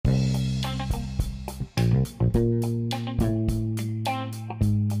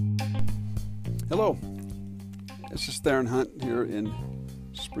Hello, this is Theron Hunt here in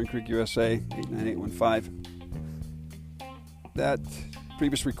Spring Creek, USA, 89815. That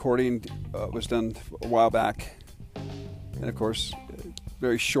previous recording was done a while back, and of course,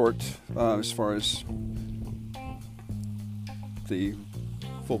 very short as far as the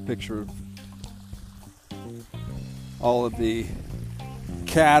full picture of all of the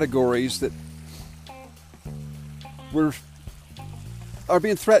categories that are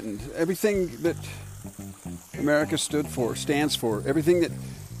being threatened. Everything that America stands for, everything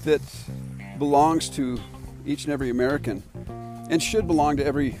that belongs to each and every American and should belong to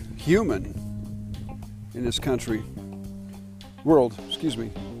every human in this world,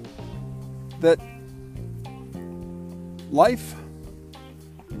 that life,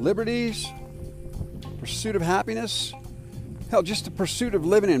 liberties, pursuit of happiness, hell, just the pursuit of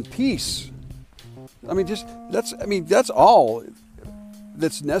living in peace. That's all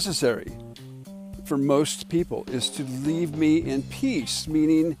that's necessary for most people, is to leave me in peace,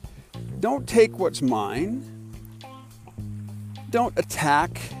 meaning don't take what's mine, don't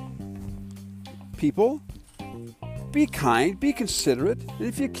attack people, be kind, be considerate, and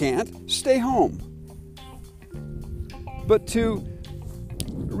if you can't, stay home. But to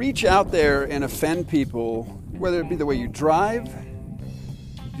reach out there and offend people, whether it be the way you drive,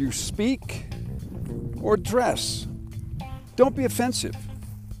 you speak, or dress, don't be offensive.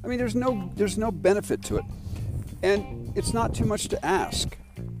 I mean, there's no benefit to it. And it's not too much to ask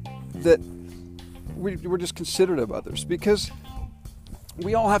that we're just considerate of others, because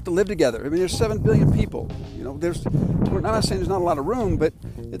we all have to live together. I mean, there's 7 billion people. You know, we're not saying there's not a lot of room, but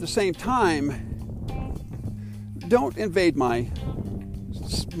at the same time, don't invade my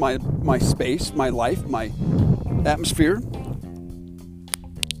space, my life, my atmosphere,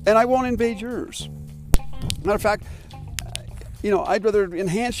 and I won't invade yours. Matter of fact, I'd rather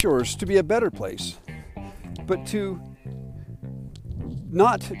enhance yours to be a better place. But to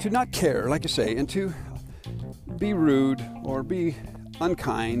not care, like I say, and to be rude or be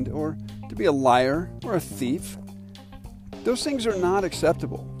unkind or to be a liar or a thief, those things are not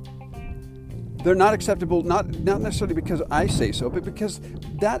acceptable. They're not acceptable, not necessarily because I say so, but because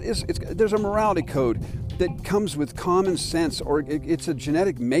there's a morality code that comes with common sense, or it's a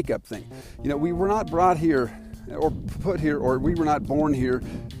genetic makeup thing. We were not brought here or put here, or we were not born here,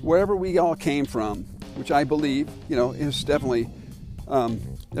 wherever we all came from, which I believe, is definitely,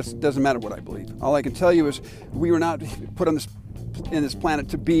 that doesn't matter what I believe. All I can tell you is we were not put on in this planet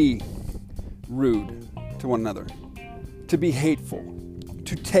to be rude to one another, to be hateful,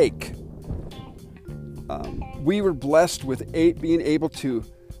 to take. We were blessed with being able to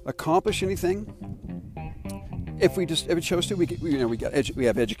accomplish anything if we chose to. We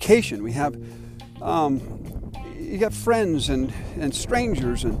have education. We have you got friends and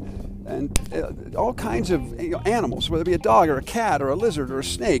strangers and all kinds of animals, whether it be a dog or a cat or a lizard or a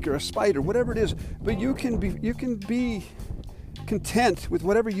snake or a spider, whatever it is. But you can be content with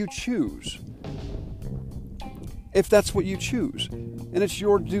whatever you choose, if that's what you choose. And it's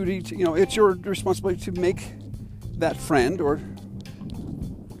your duty to, it's your responsibility to make that friend,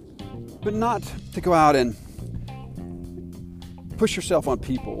 but not to go out and push yourself on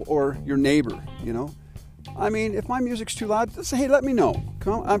people or your neighbor, I mean, if my music's too loud, say, hey, let me know.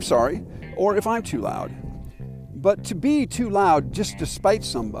 I'm sorry. Or if I'm too loud. But to be too loud just to spite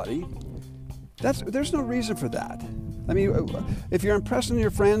somebody, there's no reason for that. I mean, if you're impressing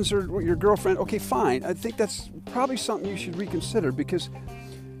your friends or your girlfriend, okay, fine. I think that's probably something you should reconsider, because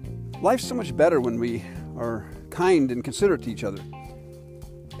life's so much better when we are kind and considerate to each other.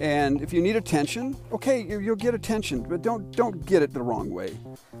 And if you need attention, okay, you'll get attention, but don't get it the wrong way.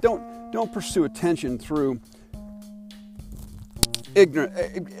 Don't pursue attention through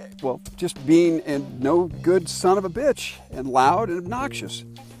just being a no good son of a bitch and loud and obnoxious.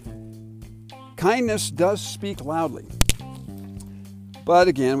 Kindness does speak loudly. But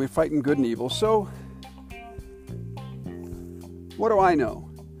again, we're fighting good and evil. So, what do I know?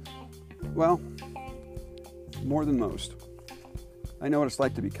 Well, more than most. I know what it's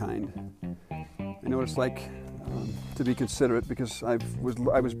like to be kind. I know what it's like to be considerate, because I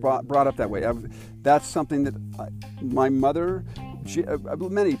was brought up that way. That's something that my mother,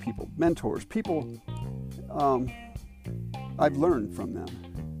 many people, mentors, people, I've learned from them.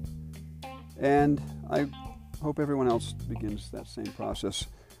 And I hope everyone else begins that same process,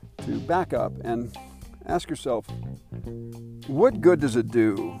 to back up and ask yourself, what good does it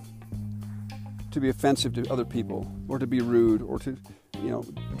do to be offensive to other people, or to be rude, or to,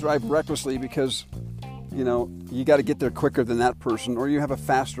 drive recklessly because you know, you got to get there quicker than that person, or you have a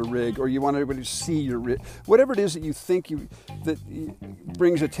faster rig, or you want everybody to see your rig. Whatever it is that you think that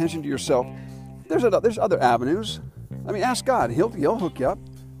brings attention to yourself, there's other avenues. I mean, ask God. He'll hook you up.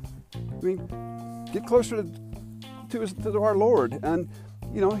 I mean, get closer to our Lord, and,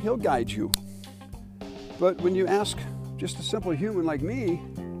 you know, He'll guide you. But when you ask just a simple human like me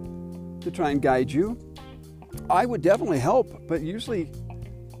to try and guide you, I would definitely help, but usually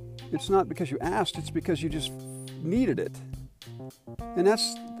it's not because you asked, it's because you just needed it. And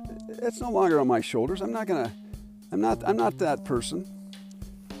that's no longer on my shoulders. I'm not that person.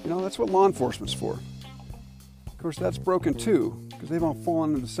 You know, that's what law enforcement's for. Of course, that's broken too, because they've all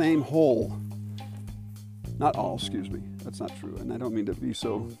fallen in the same hole. Not all, excuse me. That's not true. And I don't mean to be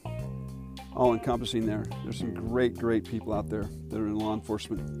so all-encompassing there. There's some great, great people out there that are in law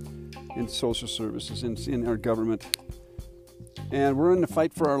enforcement, in social services, in our government. And we're in the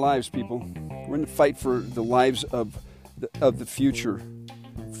fight for our lives, people. We're in the fight for the lives of the future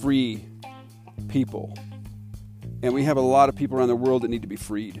free people. And we have a lot of people around the world that need to be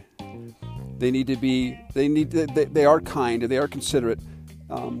freed. They are kind, they are considerate,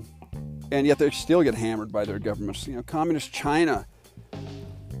 and yet they still get hammered by their governments. You know, communist China.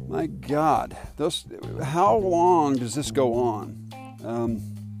 My God, how long does this go on?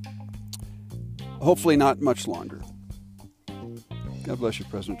 Hopefully not much longer. God bless you,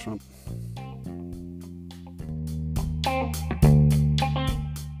 President Trump.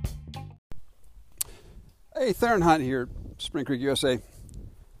 Hey, Theron Hunt here, Spring Creek, USA.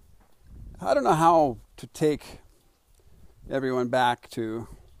 I don't know how to take everyone back to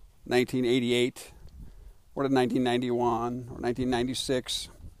 1988 or to 1991 or 1996.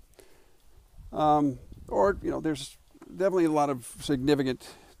 Or, you know, there's definitely a lot of significant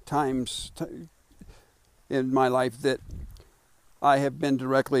times in my life that I have been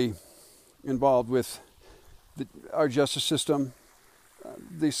directly involved with our justice system,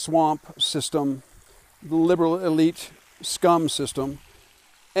 the swamp system, the liberal elite scum system.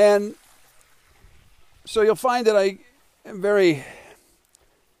 And so you'll find that I'm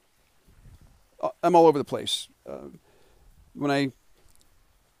all over the place. When I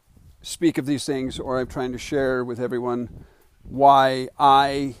speak of these things, or I'm trying to share with everyone why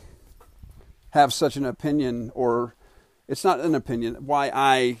I have such an opinion, or it's not an opinion, why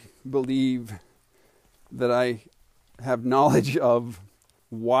I believe that I have knowledge of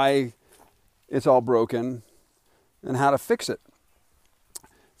why it's all broken and how to fix it.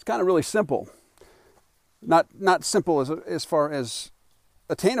 It's kind of really simple. Not simple as far as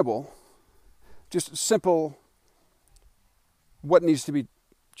attainable, just simple what needs to be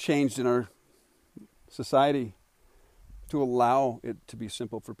changed in our society to allow it to be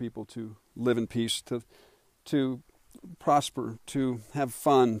simple for people to live in peace, to prosper, to have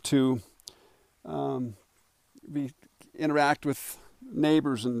fun, to interact with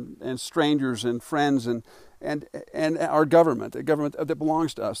neighbors and strangers and friends and our government, a government that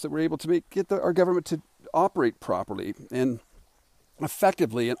belongs to us, that we're able to get our government to operate properly and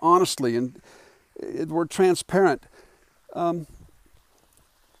effectively and honestly, and we're transparent.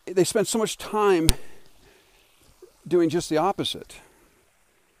 They spend so much time doing just the opposite.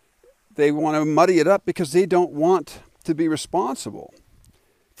 They want to muddy it up because they don't want to be responsible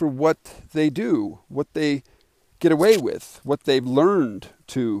for what they do, what they get away with, what they've learned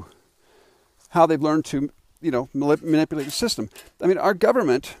to, how they've learned to, manipulate the system. I mean, our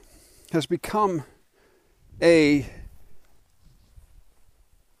government has become a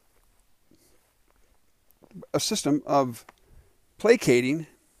system of placating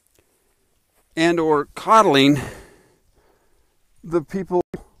and or coddling the people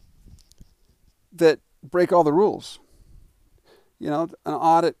that break all the rules. You know, an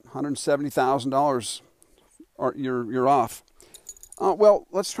audit, $170,000, or you're off. Well,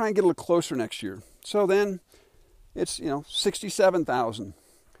 let's try and get a little closer next year. So then it's, $67,000.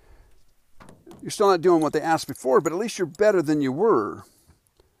 You're still not doing what they asked before, but at least you're better than you were.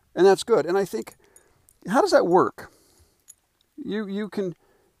 And that's good. And I think, how does that work? You can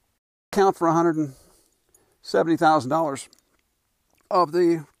count for $170,000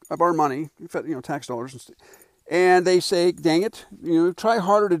 of our money, tax dollars, and they say, "Dang it, try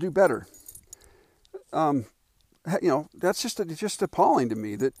harder to do better." That's just appalling to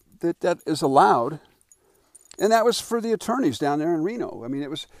me that is allowed. And that was for the attorneys down there in Reno. I mean, there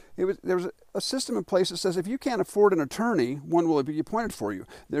was a system in place that says if you can't afford an attorney, one will be appointed for you.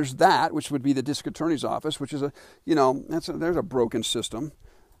 There's that, which would be the district attorney's office, which is there's a broken system.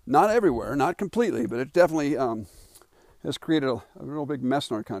 Not everywhere, not completely, but it definitely has created a real big mess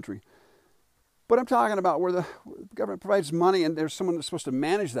in our country. But I'm talking about where the government provides money and there's someone that's supposed to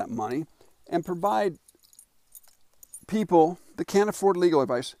manage that money and provide people that can't afford legal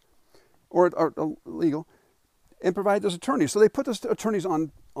advice or legal and provide those attorneys. So they put those attorneys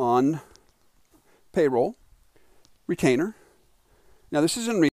on payroll, retainer. Now, this is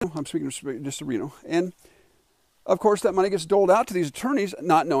in Reno. I'm speaking just of Reno. And, of course, that money gets doled out to these attorneys,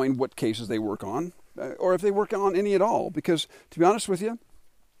 not knowing what cases they work on or if they work on any at all. Because, to be honest with you,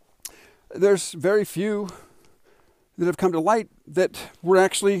 there's very few that have come to light that were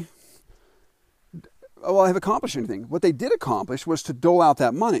actually, have accomplished anything. What they did accomplish was to dole out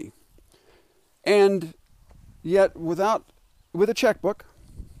that money. And yet, with a checkbook,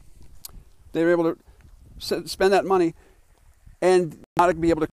 they were able to spend that money and not be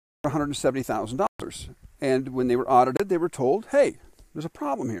able to cover $170,000. And when they were audited, they were told, hey, there's a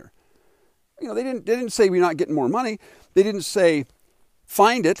problem here. They didn't say we're not getting more money. They didn't say,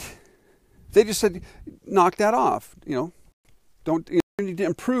 find it. They just said, knock that off. You need to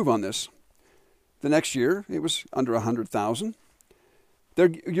improve on this. The next year, it was under $100,000.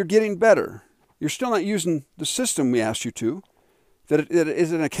 You're getting better. You're still not using the system we asked you to. That it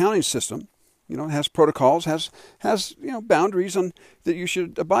is an accounting system. It has protocols, has boundaries that you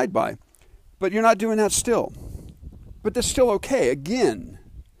should abide by. But you're not doing that still. But that's still okay. Again,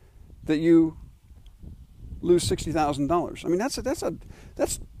 that you lose $60,000. I mean,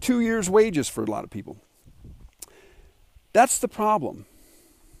 that's 2 years' wages for a lot of people. That's the problem.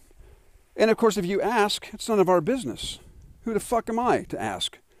 And of course, if you ask, it's none of our business. Who the fuck am I to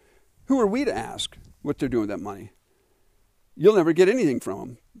ask? Who are we to ask what they're doing with that money? You'll never get anything from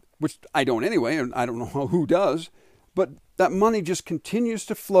them, which I don't anyway, and I don't know who does. But that money just continues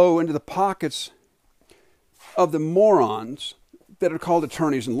to flow into the pockets of the morons that are called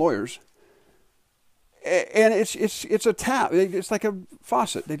attorneys and lawyers. And it's a tap. It's like a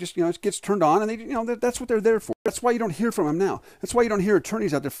faucet. They just, it gets turned on, and that's what they're there for. That's why you don't hear from them now. That's why you don't hear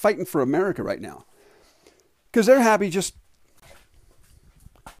attorneys out there fighting for America right now. Because they're happy just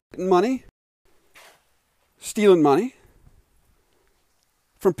getting money, stealing money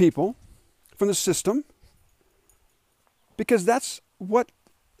from people, from the system, because that's what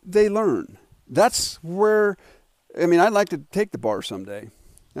they learn. That's where, I'd like to take the bar someday.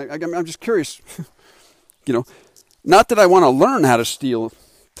 I'm just curious. Not that I want to learn how to steal,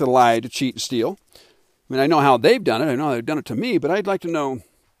 to lie, to cheat, and steal. I know how they've done it. I know how they've done it to me, but I'd like to know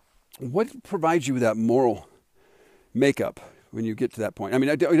what provides you with that moral makeup when you get to that point.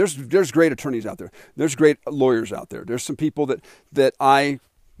 There's great attorneys out there. There's great lawyers out there. There's some people that I'm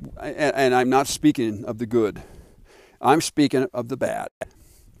not speaking of the good. I'm speaking of the bad.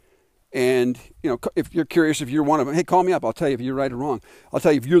 And, if you're curious, if you're one of them, hey, call me up. I'll tell you if you're right or wrong. I'll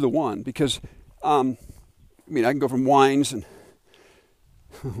tell you if you're the one, because, I can go from wines and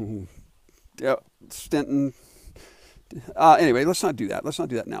Stenton. Anyway, let's not do that. Let's not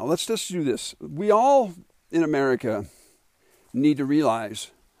do that now. Let's just do this. We all in America need to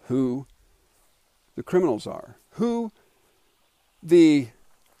realize who the criminals are, who they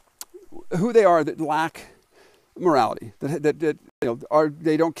are that lack morality, that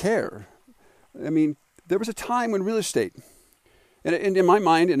they don't care. There was a time when real estate, and in my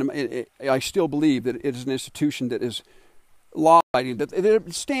mind, I still believe that it is an institution that is law-abiding, that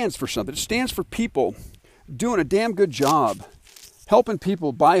it stands for something. It stands for people doing a damn good job, helping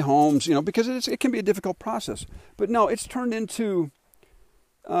people buy homes, because it can be a difficult process. But no, it's turned into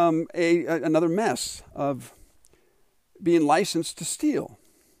another mess of being licensed to steal.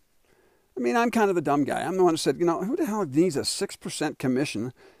 I'm kind of the dumb guy. I'm the one who said, who the hell needs a 6%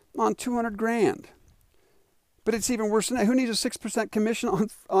 commission on $200,000? But it's even worse than that. Who needs a 6% commission on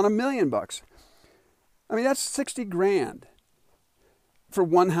 $1 million? That's $60,000 for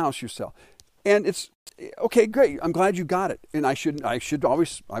one house you sell. And it's okay, great. I'm glad you got it. And I should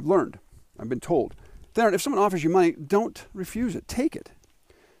always, I've learned, I've been told, that if someone offers you money, don't refuse it. Take it.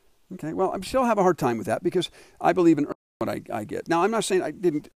 Okay, well, I still have a hard time with that because I believe in what I get. Now, I'm not saying I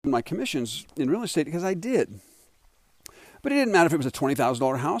didn't earn my commissions in real estate, because I did. But it didn't matter if it was a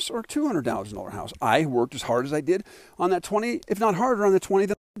 $20,000 house or a $200,000 house. I worked as hard as I did on that 20, if not harder on the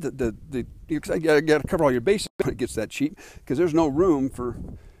 20. Because I got to cover all your bases when it gets that cheap, because there's no room for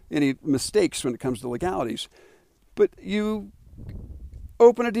any mistakes when it comes to legalities. But you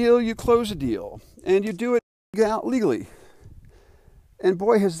open a deal, you close a deal, and you do it legally. And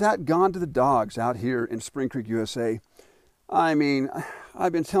boy, has that gone to the dogs out here in Spring Creek, USA. I've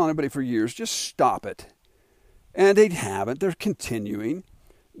been telling everybody for years, just stop it. And they haven't. They're continuing.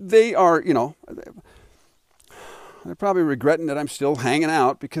 They are, they're probably regretting that I'm still hanging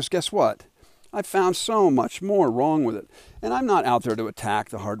out, because guess what? I've found so much more wrong with it. And I'm not out there to attack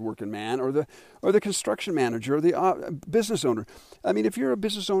the hardworking man or the construction manager or the business owner. If you're a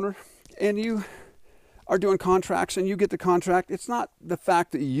business owner and you are doing contracts and you get the contract, it's not the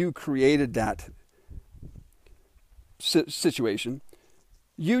fact that you created that situation.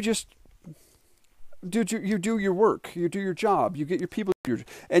 You just do your work, you do your job, you get your people,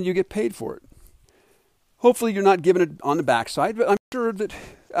 and you get paid for it. Hopefully you're not giving it on the backside, but I'm sure that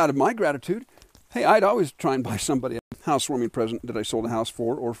out of my gratitude, hey, I'd always try and buy somebody a housewarming present that I sold a house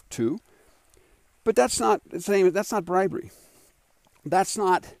for or two. But that's not bribery. That's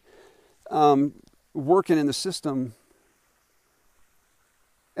not working in the system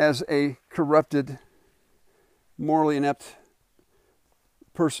as a corrupted, morally inept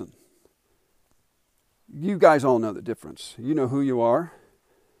person. You guys all know the difference. You know who you are.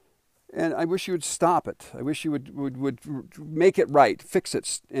 And I wish you would stop it. I wish you would make it right, fix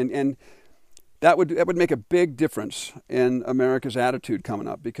it. And that would make a big difference in America's attitude coming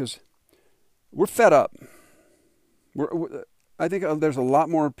up, because we're fed up. I think there's a lot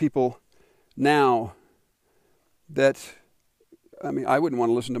more people now that, I mean, I wouldn't want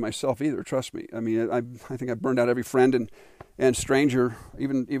to listen to myself either, trust me. I mean, I think I've burned out every friend and stranger,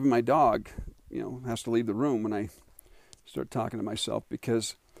 even my dog, has to leave the room when I start talking to myself,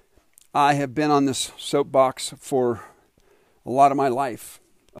 because I have been on this soapbox for a lot of my life.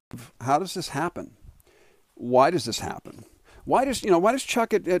 How does this happen? Why does this happen? Why does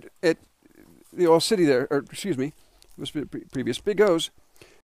Chuck at the Oil City there, or excuse me, it was previous Big O's,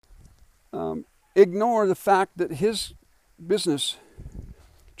 ignore the fact that his business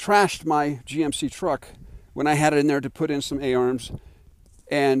trashed my GMC truck when I had it in there to put in some A-arms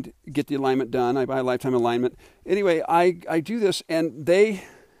and get the alignment done. I buy a lifetime alignment. Anyway, I do this, and they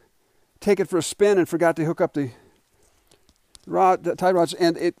take it for a spin and forgot to hook up the tie rods,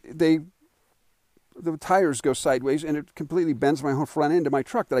 and the tires go sideways, and it completely bends my whole front end of my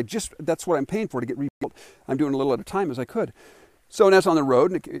truck. That's what I'm paying for to get rebuilt. I'm doing a little at a time as I could. So that's on the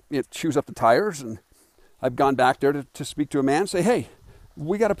road, and it chews up the tires, and I've gone back there to speak to a man, say, hey,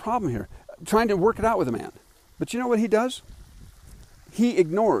 we got a problem here. I'm trying to work it out with a man. But you know what he does? He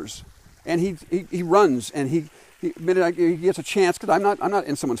ignores, and he runs, and he gets a chance, because I'm not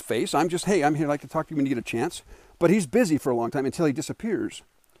in someone's face. I'm just, hey, I'm here, I'd like to talk to you when you get a chance. But he's busy for a long time until he disappears.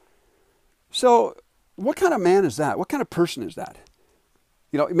 So what kind of man is that? What kind of person is that?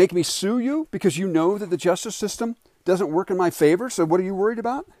 Make me sue you because you know that the justice system doesn't work in my favor, so what are you worried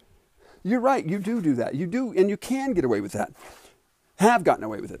about? You're right, you do that. You do, and you can get away with that. Have gotten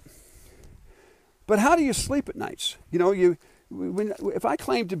away with it. But how do you sleep at nights? If I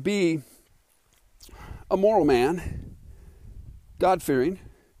claim to be a moral man, God-fearing,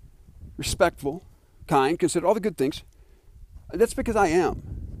 respectful, kind, consider all the good things, that's because I am.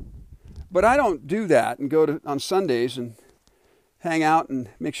 But I don't do that and go on Sundays and hang out and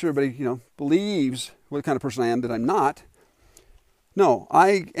make sure everybody, believes what kind of person I am that I'm not. No,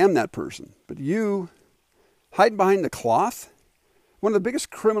 I am that person. But you, hiding behind the cloth, one of the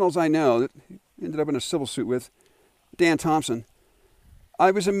biggest criminals I know that ended up in a civil suit with, Dan Thompson,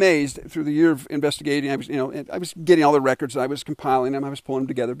 I was amazed through the year of investigating. I was getting all the records. I was compiling them. I was pulling them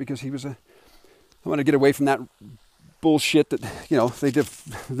together because I want to get away from that bullshit that, they did.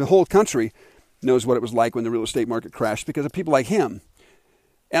 The whole country knows what it was like when the real estate market crashed because of people like him.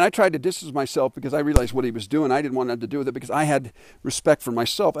 And I tried to distance myself because I realized what he was doing. I didn't want nothing to do with it because I had respect for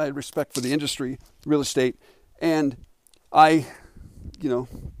myself. I had respect for the industry, real estate. And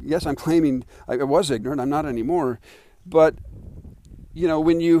yes, I'm claiming I was ignorant. I'm not anymore. But,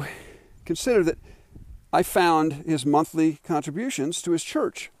 when you consider that I found his monthly contributions to his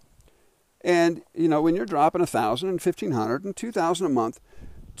church. And, when you're dropping $1,000 and $1,500 and $2,000 a month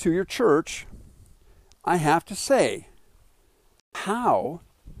to your church, I have to say, how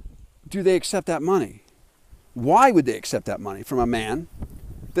do they accept that money? Why would they accept that money from a man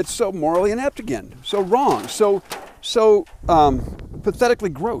that's so morally inept again, so wrong, so pathetically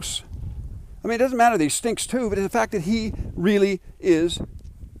gross? I mean, it doesn't matter that he stinks too, but the fact that he really is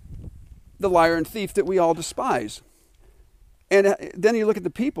the liar and thief that we all despise. And then you look at the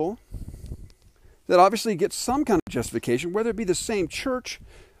people that obviously get some kind of justification, whether it be the same church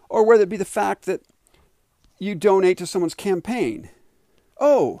or whether it be the fact that you donate to someone's campaign.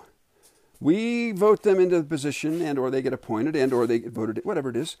 Oh, we vote them into the position and or they get appointed and or they get voted, whatever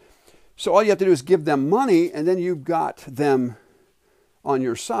it is. So all you have to do is give them money and then you've got them on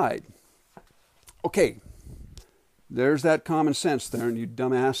your side. Okay, there's that common sense there, and you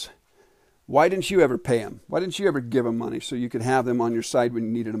dumbass. Why didn't you ever pay them? Why didn't you ever give them money so you could have them on your side when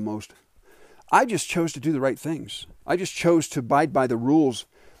you needed them most? I just chose to do the right things. I just chose to abide by the rules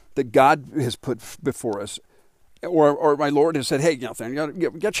that God has put before us. Or my Lord has said, hey, Nathaniel,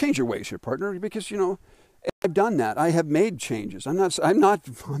 you got to change your ways here, partner, because, I've done that. I have made changes. I'm no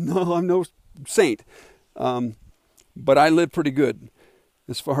saint. But I live pretty good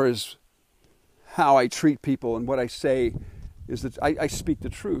as far as how I treat people, and what I say is that I speak the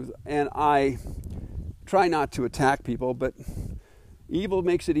truth, and I try not to attack people, but evil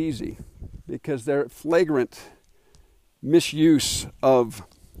makes it easy because their flagrant misuse of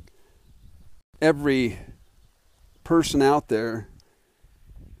every person out there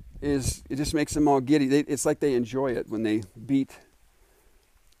it just makes them all giddy. It's like they enjoy it when they beat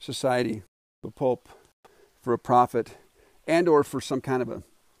society, the pulp, for a profit, and or for some kind of a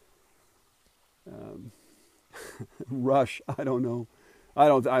rush. I don't know. I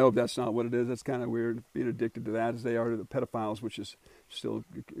hope that's not what it is. That's kind of weird, being addicted to that as they are to the pedophiles, which is still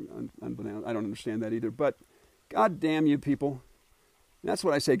unbeknownst. I don't understand that either. But God damn you people. That's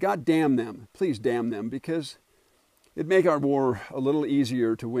what I say. God damn them. Please damn them, because it'd make our war a little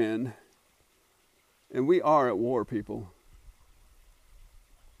easier to win. And we are at war, people.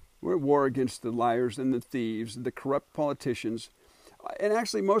 We're at war against the liars and the thieves and the corrupt politicians. And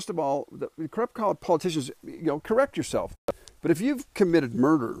actually, most of all, the corrupt politicians, correct yourself. But if you've committed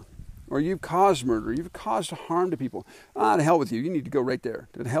murder, or you've caused murder, you've caused harm to people, to hell with you. You need to go right there.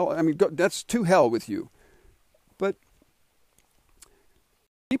 To hell. I mean, that's to hell with you. But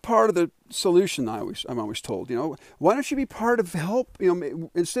be part of the solution. I'm always told. Why don't you be part of help?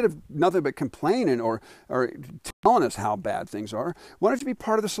 Instead of nothing but complaining or telling us how bad things are, why don't you be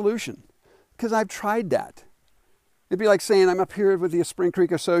part of the solution? Because I've tried that. It'd be like saying I'm up here with the Spring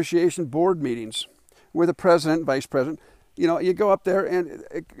Creek Association board meetings where the president, vice president, you go up there, and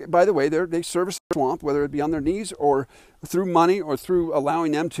by the way, they service the swamp, whether it be on their knees or through money or through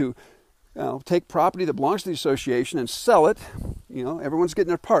allowing them to take property that belongs to the association and sell it. Everyone's getting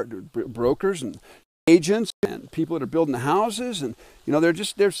their part. Brokers and agents and people that are building the houses, and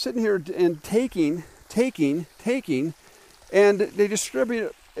they're sitting here and taking, and they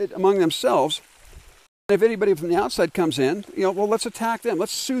distribute it among themselves. And if anybody from the outside comes in, well, let's attack them.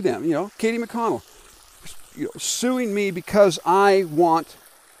 Let's sue them. Katie McConnell, suing me because I want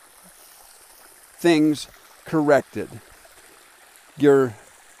things corrected. You're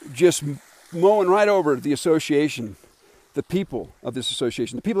just mowing right over the association, the people of this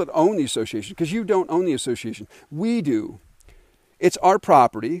association, the people that own the association, because you don't own the association. We do. It's our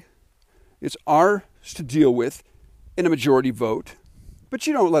property. It's ours to deal with in a majority vote. But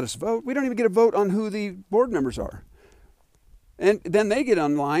you don't let us vote. We don't even get a vote on who the board members are. And then they get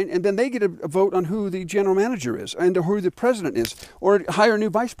online, and then they get a vote on who the general manager is, and who the president is, or hire a new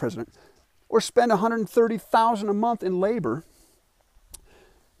vice president, or spend $130,000 a month in labor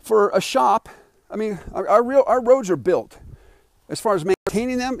for a shop. I mean, our roads are built. As far as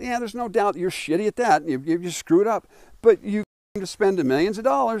maintaining them, there's no doubt you're shitty at that. You screw it up. But you to spend millions of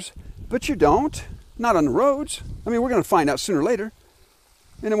dollars, but you don't. Not on the roads. I mean, we're going to find out sooner or later.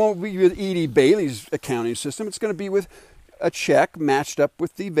 And it won't be with Edie Bailey's accounting system. It's going to be with a check matched up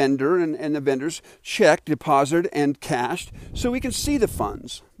with the vendor and the vendor's check deposited and cashed, so we can see the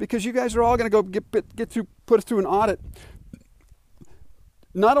funds. Because you guys are all going to go put it through an audit,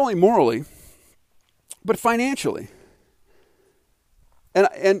 not only morally, but financially.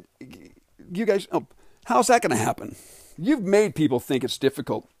 And you guys, how's that going to happen? You've made people think it's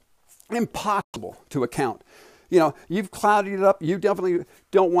difficult, impossible to account. You've clouded it up. You definitely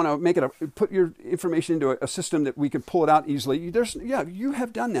don't want to put your information into a system that we can pull it out easily. You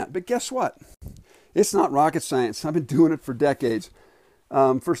have done that. But guess what? It's not rocket science. I've been doing it for decades.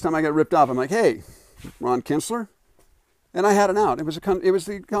 First time I got ripped off, I'm like, hey, Ron Kinsler. And I had an out. It was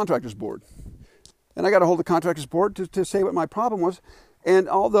the contractors board. And I got a hold of the contractors board to say what my problem was. And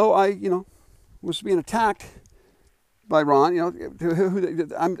although I, was being attacked by Ron,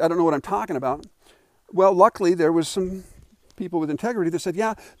 I don't know what I'm talking about. Well, luckily, there was some people with integrity that said,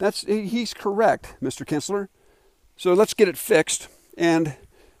 yeah, he's correct, Mr. Kinsler. So let's get it fixed. And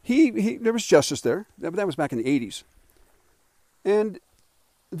there was justice there. That was back in the 80s. And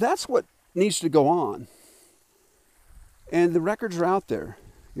that's what needs to go on. And the records are out there.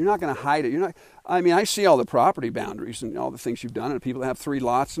 You're not going to hide it. I see all the property boundaries and all the things you've done. And people that have 3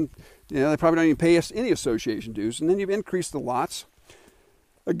 lots, and they probably don't even pay us any association dues. And then you've increased the lots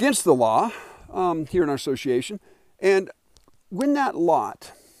against the law. Here in our association, and when that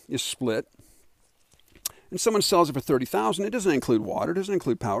lot is split and someone sells it for $30,000, it doesn't include water, it doesn't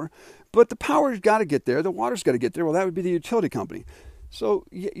include power, but the power's got to get there, the water's got to get there. Well, that would be the utility company. So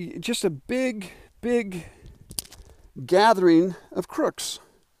just a big gathering of crooks.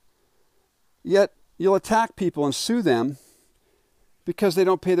 Yet you'll attack people and sue them because they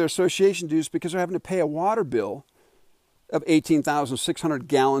don't pay their association dues, because they're having to pay a water bill of 18,600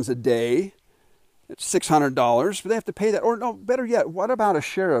 gallons a day. It's $600, but they have to pay that. Or no, better yet, what about a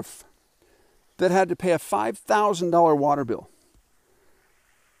sheriff that had to pay a $5,000 water bill.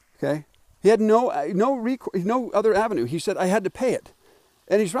 Okay? He had no other avenue. He said, I had to pay it.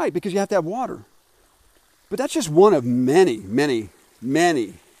 And he's right, because you have to have water. But that's just one of many, many,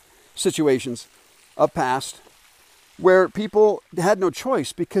 many situations of past where people had no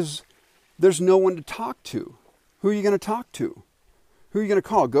choice because there's no one to talk to. Who are you going to talk to? Who are you going to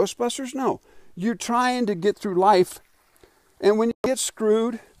call? Ghostbusters? No. You're trying to get through life, and when you get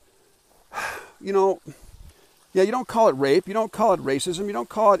screwed, you know, yeah, you don't call it rape, you don't call it racism, you don't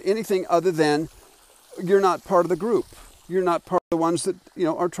call it anything other than you're not part of the group. You're not part of the ones that, you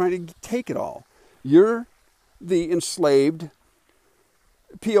know, are trying to take it all. You're the enslaved.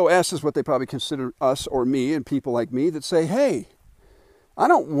 POS is what they probably consider us or me and people like me that say, hey, I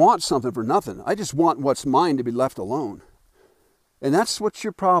don't want something for nothing. I just want what's mine to be left alone. And that's what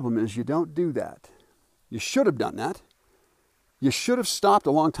your problem is. You don't do that. You should have done that. You should have stopped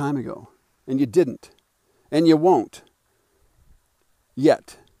a long time ago. And you didn't. And you won't.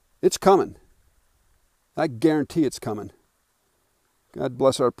 Yet. It's coming. I guarantee it's coming. God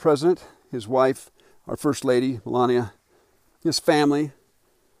bless our president, his wife, our first lady, Melania, his family.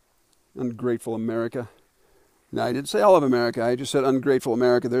 Ungrateful America. No, I didn't say all of America. I just said ungrateful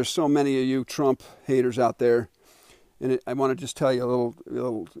America. There's so many of you Trump haters out there. And I want to just tell you a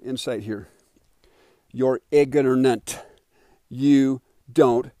little insight here. You're ignorant. You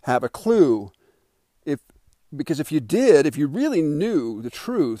don't have a clue. Because if you did, if you really knew the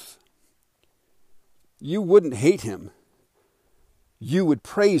truth, you wouldn't hate him. You would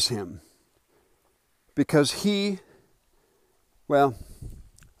praise him. Because he, well,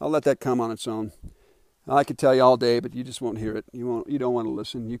 I'll let that come on its own. I could tell you all day, but you just won't hear it. You don't want to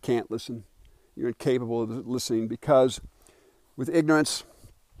listen. You can't listen. You're incapable of listening because with ignorance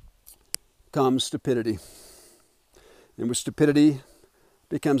comes stupidity. And with stupidity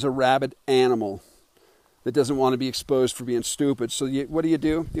becomes a rabid animal that doesn't want to be exposed for being stupid. So what do?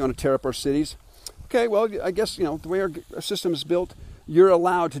 You want to tear up our cities? Okay, well, I guess, you know, the way our system is built, you're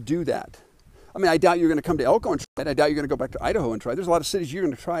allowed to do that. I mean, I doubt you're going to come to Elko and try it. I doubt you're going to go back to Idaho and try it. There's a lot of cities you're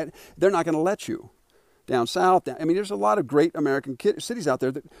going to try it. They're not going to let you. Down south, I mean, there's a lot of great American cities out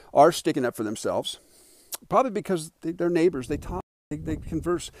there that are sticking up for themselves. Probably because they're neighbors. They talk. They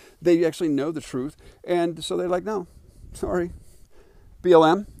converse. They actually know the truth. And so they're like, no, sorry.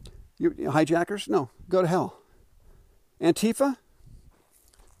 BLM, you hijackers, no, go to hell. Antifa,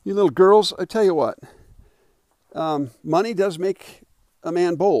 you little girls, I tell you what, money does make a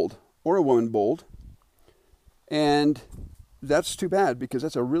man bold or a woman bold. And that's too bad because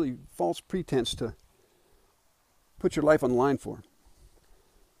that's a really false pretense to put your life on the line for.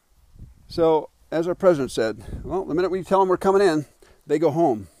 So, as our president said, well, the minute we tell them we're coming in, they go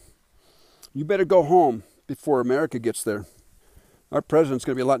home. You better go home before America gets there. Our president's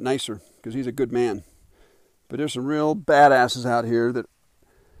going to be a lot nicer because he's a good man. But there's some real badasses out here that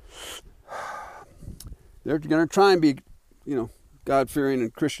they're going to try and be, you know, God-fearing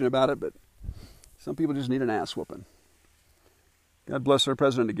and Christian about it, but some people just need an ass whooping. God bless our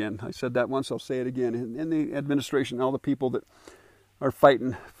president again. I said that once, I'll say it again. In the administration, all the people that are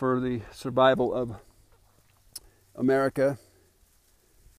fighting for the survival of America